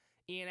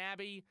Ian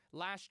Abbey,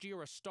 last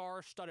year a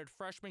star-studded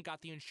freshman,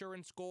 got the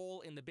insurance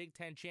goal in the Big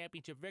Ten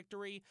championship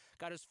victory,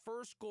 got his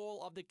first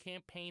goal of the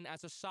campaign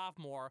as a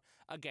sophomore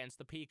against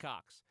the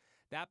Peacocks.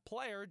 That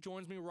player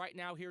joins me right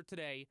now here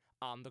today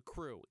on the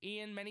crew.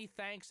 Ian, many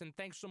thanks, and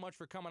thanks so much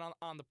for coming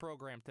on the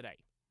program today.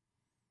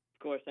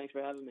 Of course, thanks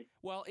for having me.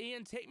 Well,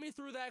 Ian, take me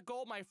through that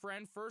goal, my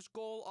friend. First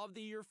goal of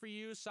the year for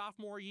you,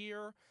 sophomore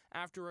year,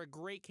 after a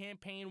great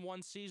campaign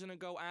 1 season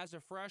ago as a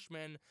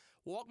freshman.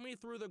 Walk me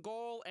through the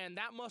goal, and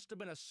that must have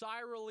been a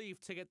sigh of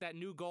relief to get that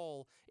new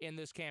goal in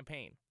this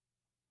campaign.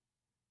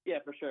 Yeah,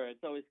 for sure.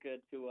 It's always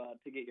good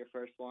to get your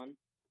first one.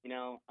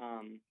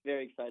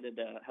 Very excited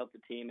to help the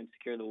team and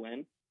secure the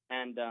win.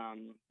 And,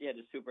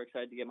 just super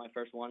excited to get my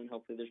first one, and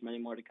hopefully there's many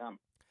more to come.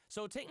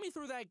 So take me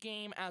through that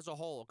game as a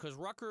whole, because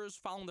Rutgers,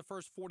 following the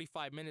first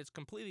 45 minutes,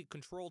 completely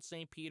controlled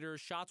St. Peter.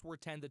 Shots were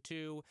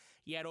 10-2.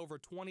 You had over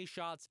 20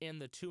 shots in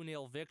the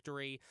 2-0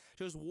 victory.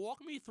 Just walk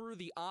me through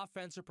the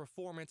offensive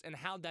performance and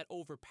how that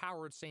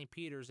overpowered St.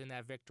 Peter's in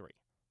that victory.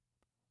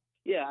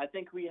 Yeah, I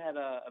think we had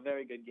a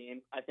very good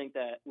game. I think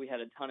that we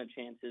had a ton of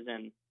chances,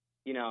 and,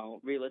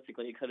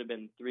 realistically, it could have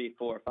been 3,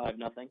 4,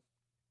 5-0.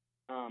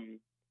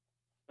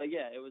 But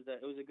yeah, it was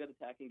a good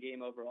attacking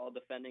game overall,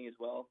 defending as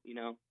well,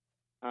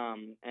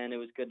 and it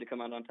was good to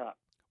come out on top.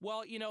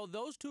 Well,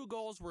 those 2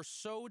 goals were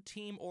so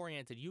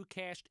team-oriented. You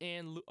cashed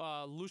in.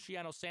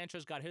 Luciano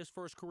Sanchez got his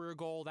first career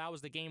goal. That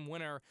was the game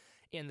winner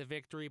in the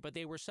victory. But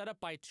they were set up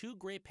by 2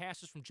 great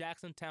passes from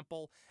Jackson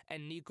Temple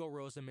and Nico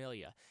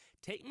Rosamilia.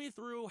 Take me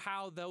through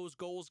how those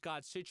goals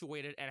got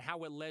situated and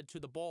how it led to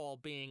the ball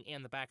being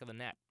in the back of the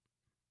net.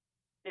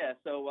 Yeah,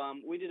 so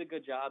we did a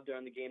good job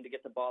during the game to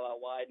get the ball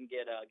out wide and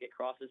get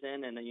crosses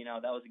in. And,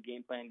 that was a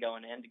game plan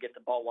going in to get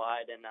the ball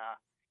wide and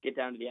get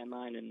down to the end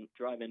line and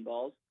drive in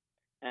balls.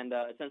 And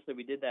essentially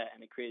we did that,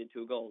 and it created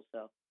 2 goals.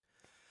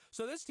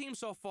 So this team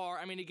so far,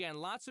 again,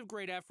 lots of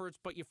great efforts,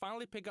 but you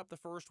finally pick up the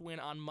first win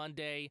on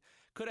Monday.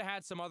 Could have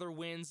had some other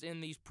wins in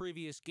these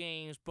previous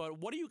games, but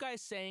what are you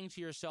guys saying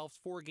to yourselves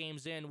 4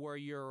 games in where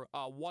you're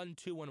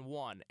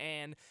 1-2-1?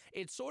 And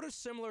it's sort of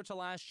similar to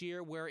last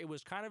year where it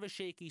was kind of a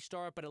shaky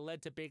start, but it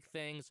led to big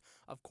things,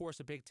 of course,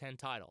 a Big Ten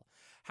title.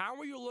 How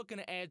are you looking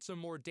to add some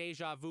more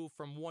deja vu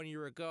from 1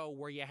 year ago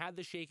where you had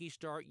the shaky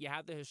start, you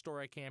had the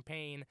historic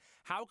campaign?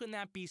 How can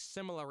that be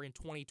similar in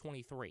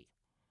 2023?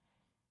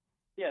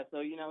 Yeah, so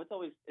it's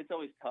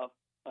always tough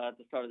at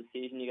the start of the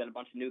season. You got a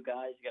bunch of new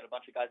guys, you got a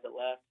bunch of guys that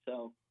left,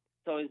 so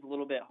it's always a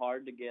little bit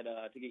hard to get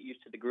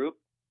used to the group.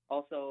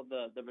 Also,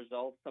 the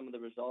results, some of the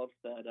results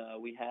that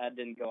we had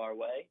didn't go our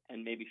way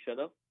and maybe should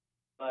have.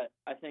 But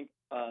I think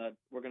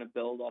we're going to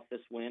build off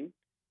this win,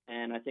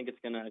 and I think it's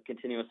going to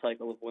continue a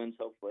cycle of wins.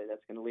 Hopefully,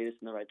 that's going to lead us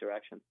in the right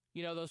direction.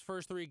 Those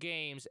first 3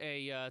 games,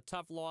 a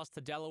tough loss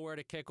to Delaware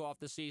to kick off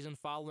the season.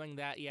 Following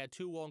that, you had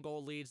 2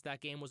 1-goal leads. That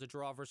game was a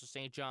draw versus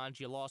St. John's.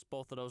 You lost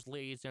both of those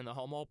leads in the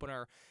home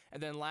opener.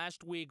 And then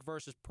last week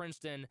versus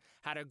Princeton,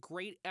 had a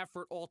great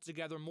effort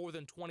altogether, more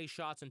than 20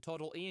 shots in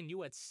total. Ian,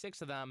 you had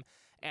 6 of them,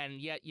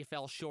 and yet you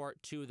fell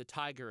short to the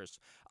Tigers.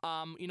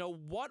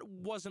 What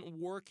wasn't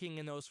working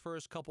in those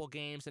first couple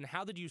games, and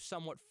how did you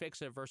somewhat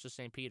fix it versus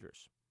St.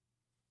 Peter's?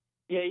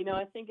 Yeah,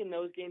 I think in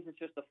those games it's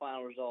just the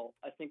final result.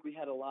 I think we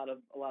had a lot of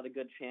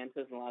good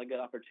chances and a lot of good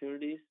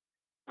opportunities,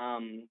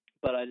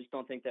 but I just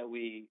don't think that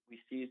we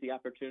seized the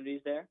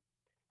opportunities there.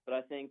 But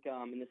I think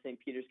in the St.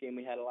 Peter's game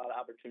we had a lot of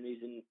opportunities,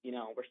 and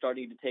we're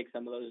starting to take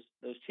some of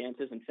those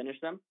chances and finish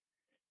them.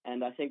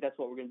 And I think that's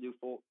what we're going to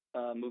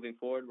do moving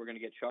forward. We're going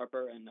to get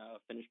sharper and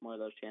finish more of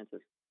those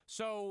chances.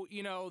 So,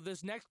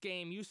 this next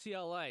game,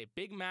 UCLA,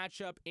 big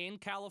matchup in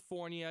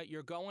California.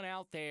 You're going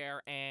out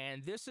there,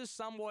 and this is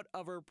somewhat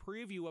of a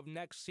preview of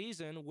next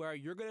season where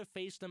you're going to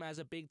face them as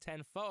a Big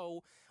Ten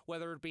foe,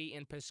 whether it be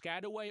in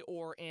Piscataway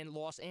or in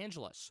Los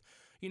Angeles.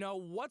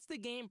 What's the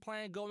game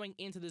plan going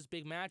into this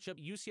big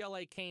matchup?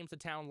 UCLA came to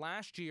town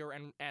last year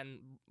and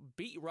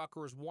beat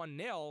Rutgers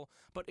 1-0,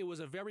 but it was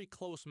a very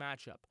close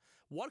matchup.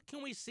 What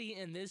can we see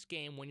in this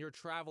game when you're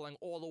traveling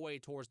all the way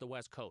towards the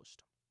West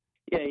Coast?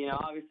 Yeah,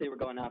 obviously we're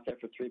going out there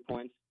for 3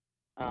 points,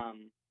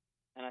 and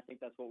I think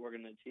that's what we're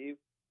going to achieve.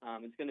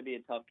 It's going to be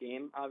a tough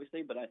game,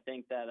 obviously, but I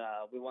think that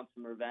we want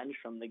some revenge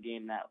from the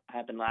game that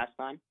happened last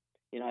time.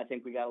 I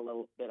think we got a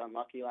little bit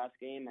unlucky last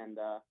game, and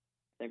I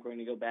think we're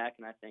going to go back,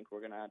 and I think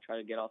we're going to try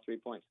to get all 3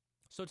 points.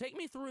 So take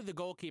me through the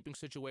goalkeeping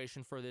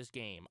situation for this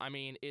game.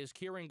 Is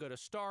Kieran going to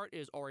start?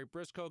 Is Ori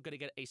Briscoe going to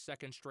get a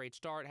second straight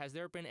start? Has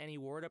there been any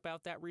word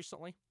about that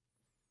recently?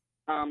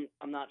 I'm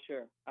not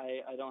sure.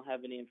 I don't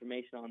have any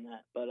information on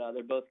that, but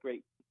they're both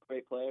great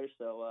players,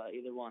 so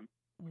either one.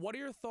 What are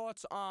your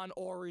thoughts on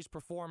Ori's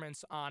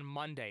performance on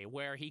Monday,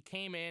 where he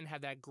came in,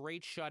 had that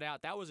great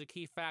shutout? That was a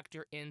key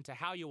factor into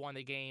how you won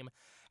the game.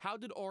 How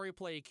did Ori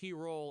play a key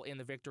role in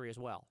the victory as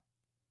well?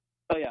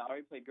 Oh, yeah,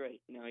 Ori played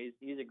great.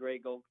 He's a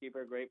great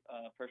goalkeeper, great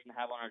person to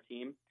have on our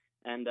team.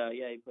 And,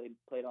 he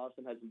played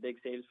awesome, had some big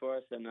saves for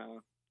us, and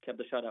kept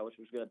the shutout, which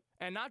was good.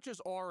 And not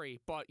just Ari,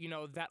 but,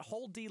 that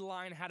whole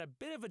D-line had a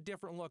bit of a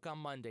different look on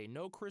Monday.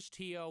 No Chris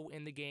Teo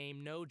in the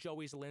game, no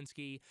Joey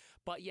Zielinski,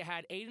 but you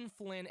had Aiden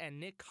Flynn and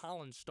Nick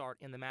Collins start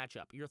in the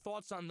matchup. Your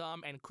thoughts on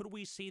them, and could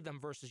we see them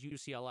versus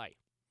UCLA?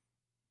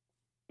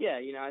 Yeah,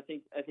 I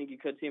think you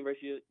could see them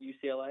versus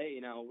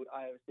UCLA.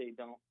 I obviously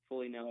don't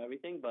fully know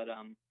everything, but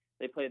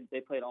they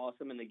played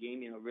awesome in the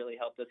game. Really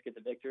helped us get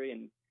the victory,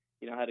 and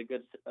had a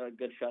good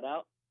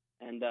shutout,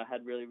 and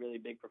had really, really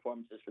big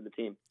performances for the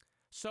team.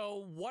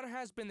 So what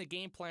has been the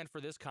game plan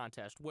for this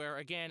contest where,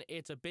 again,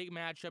 it's a big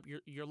matchup.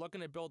 You're looking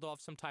to build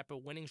off some type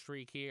of winning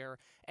streak here.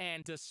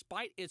 And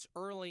despite it's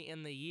early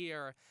in the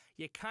year,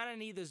 you kind of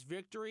need this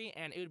victory,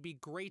 and it would be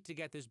great to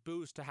get this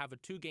boost to have a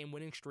 2-game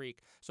winning streak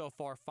so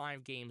far,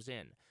 5 games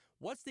in.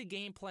 What's the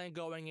game plan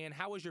going in?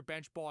 How has your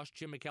bench boss,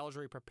 Jim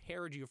McElderry,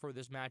 prepared you for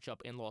this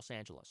matchup in Los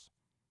Angeles?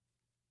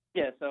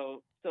 Yeah,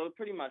 so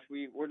pretty much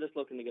we're just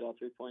looking to get all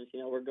 3 points.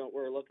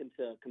 We're looking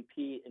to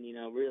compete and,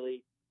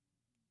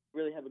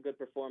 really have a good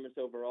performance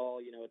overall,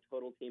 a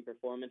total team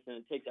performance, and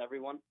it takes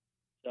everyone.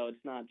 So it's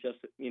not just,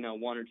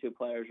 1 or 2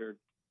 players or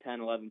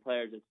 10, 11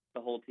 players. It's the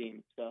whole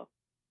team. So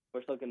we're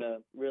just looking to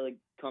really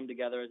come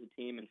together as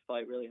a team and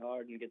fight really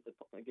hard and get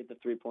the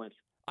 3 points.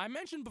 I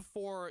mentioned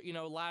before,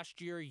 last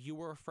year you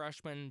were a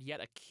freshman, yet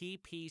a key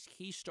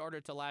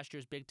starter to last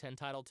year's Big Ten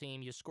title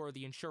team. You scored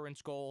the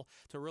insurance goal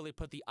to really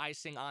put the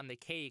icing on the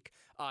cake,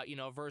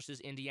 versus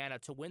Indiana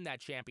to win that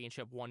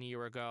championship 1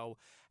 year ago.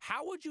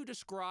 How would you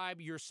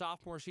describe your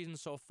sophomore season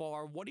so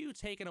far? What are you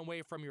taking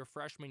away from your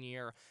freshman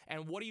year,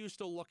 and what are you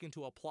still looking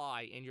to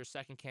apply in your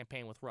second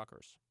campaign with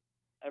Rutgers?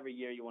 Every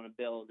year you want to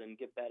build and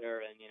get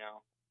better and,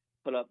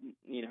 put up,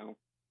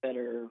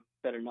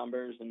 better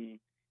numbers and,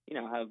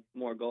 have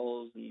more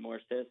goals and more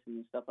assists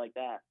and stuff like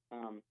that.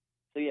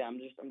 So yeah, I'm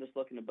just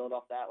looking to build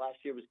off that. Last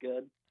year was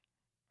good.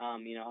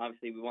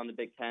 Obviously we won the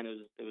Big Ten.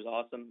 It was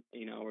awesome.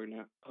 We're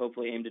gonna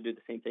hopefully aim to do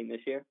the same thing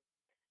this year.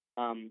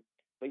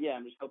 But yeah,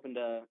 I'm just hoping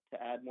to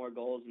add more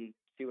goals and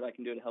see what I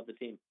can do to help the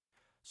team.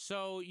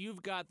 So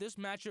you've got this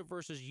matchup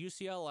versus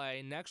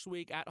UCLA next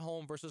week at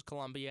home versus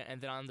Columbia,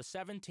 and then on the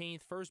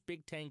 17th, first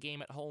Big Ten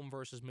game at home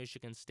versus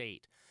Michigan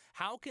State.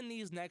 How can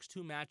these next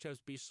 2 matchups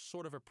be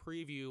sort of a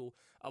preview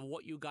of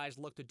what you guys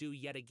look to do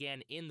yet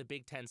again in the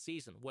Big Ten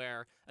season,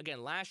 where,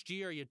 again, last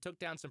year you took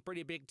down some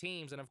pretty big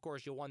teams, and of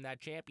course you won that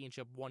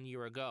championship 1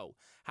 year ago.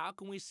 How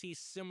can we see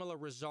similar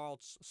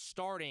results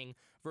starting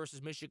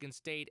versus Michigan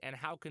State, and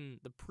how can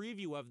the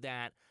preview of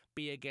that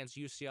be against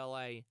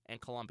UCLA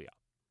and Columbia?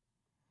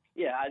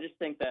 Yeah, I just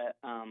think that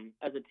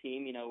as a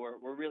team,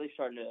 we're really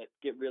starting to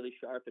get really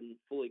sharp and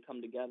fully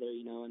come together,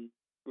 and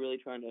really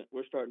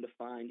we're starting to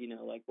find,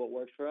 like what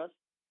works for us.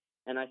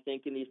 And I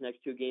think in these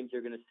next 2 games,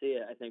 you're going to see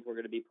it. I think we're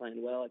going to be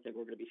playing well. I think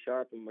we're going to be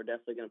sharp, and we're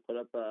definitely going to put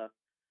up a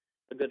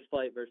good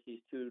fight versus these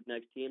 2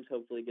 next teams,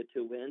 hopefully get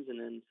 2 wins, and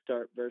then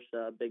start versus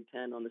Big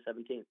Ten on the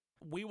 17th.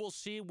 We will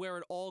see where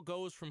it all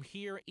goes from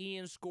here.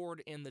 Ian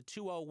scored in the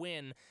 2-0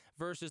 win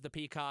versus the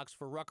Peacocks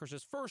for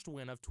Rutgers' first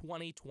win of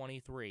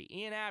 2023.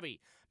 Ian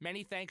Abbey,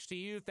 many thanks to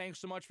you. Thanks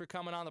so much for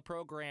coming on the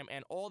program,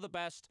 and all the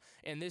best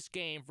in this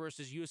game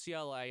versus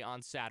UCLA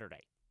on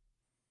Saturday.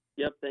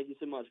 Yep, thank you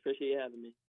so much. Appreciate you having me.